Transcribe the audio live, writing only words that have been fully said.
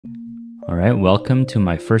Alright, welcome to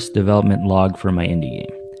my first development log for my indie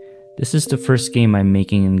game. This is the first game I'm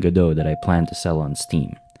making in Godot that I plan to sell on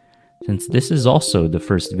Steam. Since this is also the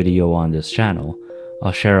first video on this channel,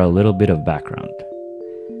 I'll share a little bit of background.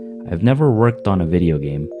 I've never worked on a video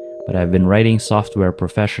game, but I've been writing software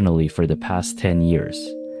professionally for the past 10 years.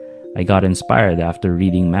 I got inspired after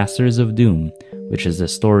reading Masters of Doom, which is the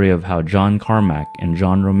story of how John Carmack and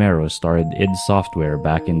John Romero started id Software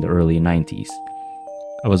back in the early 90s.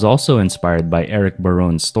 I was also inspired by Eric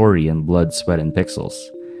Baron's story in Blood, Sweat and Pixels.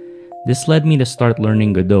 This led me to start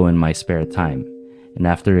learning Godot in my spare time, and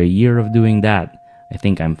after a year of doing that, I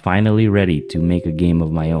think I'm finally ready to make a game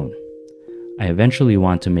of my own. I eventually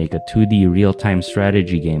want to make a 2D real-time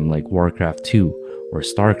strategy game like Warcraft 2 or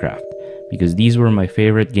StarCraft, because these were my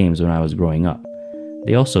favorite games when I was growing up.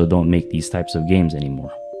 They also don't make these types of games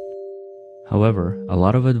anymore. However, a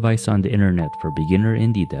lot of advice on the internet for beginner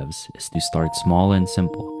indie devs is to start small and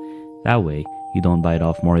simple. That way, you don't bite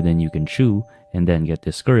off more than you can chew and then get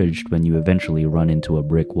discouraged when you eventually run into a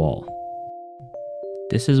brick wall.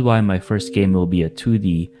 This is why my first game will be a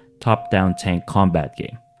 2D top-down tank combat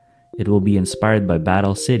game. It will be inspired by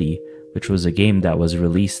Battle City, which was a game that was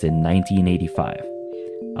released in 1985.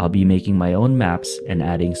 I'll be making my own maps and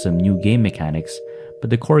adding some new game mechanics, but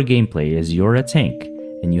the core gameplay is you're a tank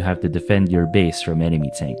and you have to defend your base from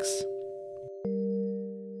enemy tanks.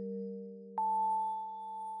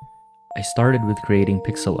 I started with creating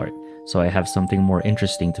pixel art, so I have something more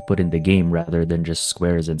interesting to put in the game rather than just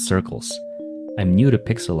squares and circles. I'm new to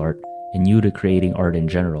pixel art and new to creating art in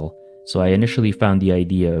general, so I initially found the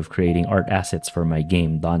idea of creating art assets for my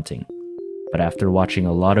game daunting. But after watching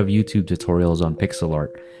a lot of YouTube tutorials on pixel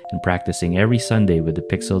art and practicing every Sunday with the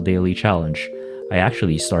Pixel Daily Challenge, I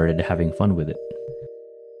actually started having fun with it.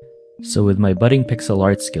 So with my budding pixel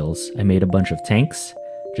art skills, I made a bunch of tanks,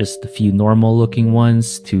 just a few normal looking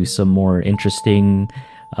ones to some more interesting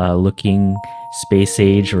looking space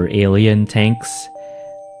age or alien tanks.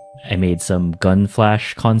 I made some gun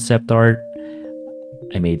flash concept art.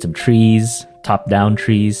 I made some trees, top-down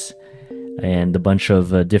trees, and a bunch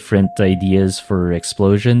of different ideas for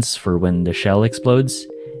explosions for when the shell explodes,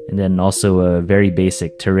 and then also a very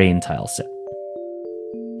basic terrain tile set.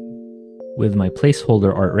 With my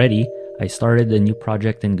placeholder art ready, I started a new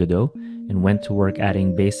project in Godot and went to work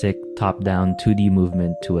adding basic top-down 2D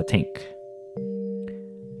movement to a tank.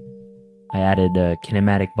 I added a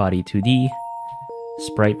kinematic body 2D,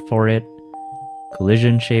 sprite for it,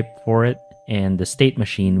 collision shape for it, and the state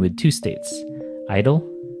machine with two states, idle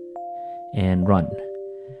and run.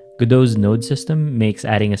 Godot's node system makes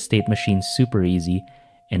adding a state machine super easy,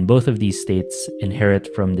 and both of these states inherit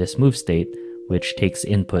from this move state, which takes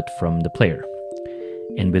input from the player.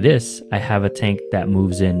 And with this, I have a tank that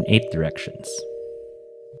moves in 8 directions.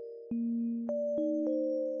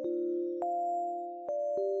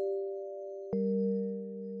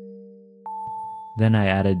 Then I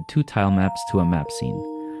added 2 tile maps to a map scene.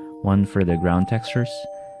 One for the ground textures,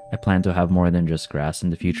 I plan to have more than just grass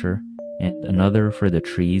in the future, and another for the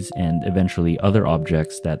trees and eventually other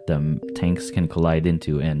objects that the tanks can collide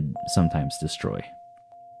into and sometimes destroy.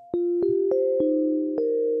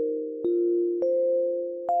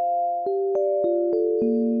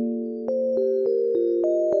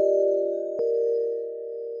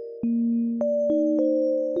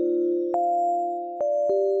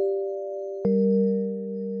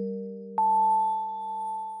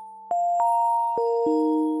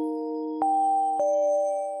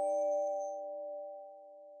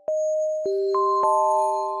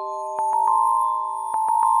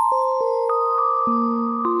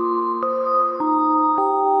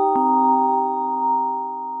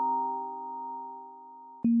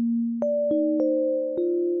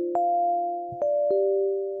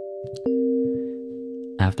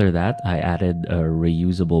 After that, I added a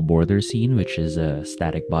reusable border scene, which is a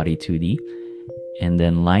static body 2D, and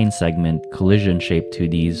then line segment collision shape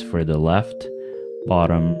 2Ds for the left,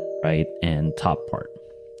 bottom, right, and top part.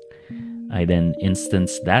 I then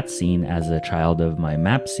instanced that scene as a child of my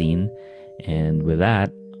map scene, and with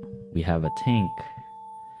that, we have a tank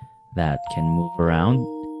that can move around,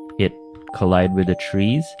 collide with the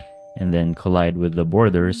trees, and then collide with the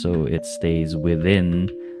border so it stays within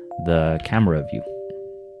the camera view.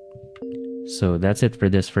 So that's it for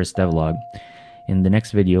this first devlog. In the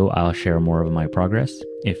next video, I'll share more of my progress.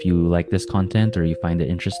 If you like this content or you find it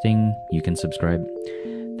interesting, you can subscribe.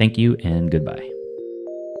 Thank you and goodbye.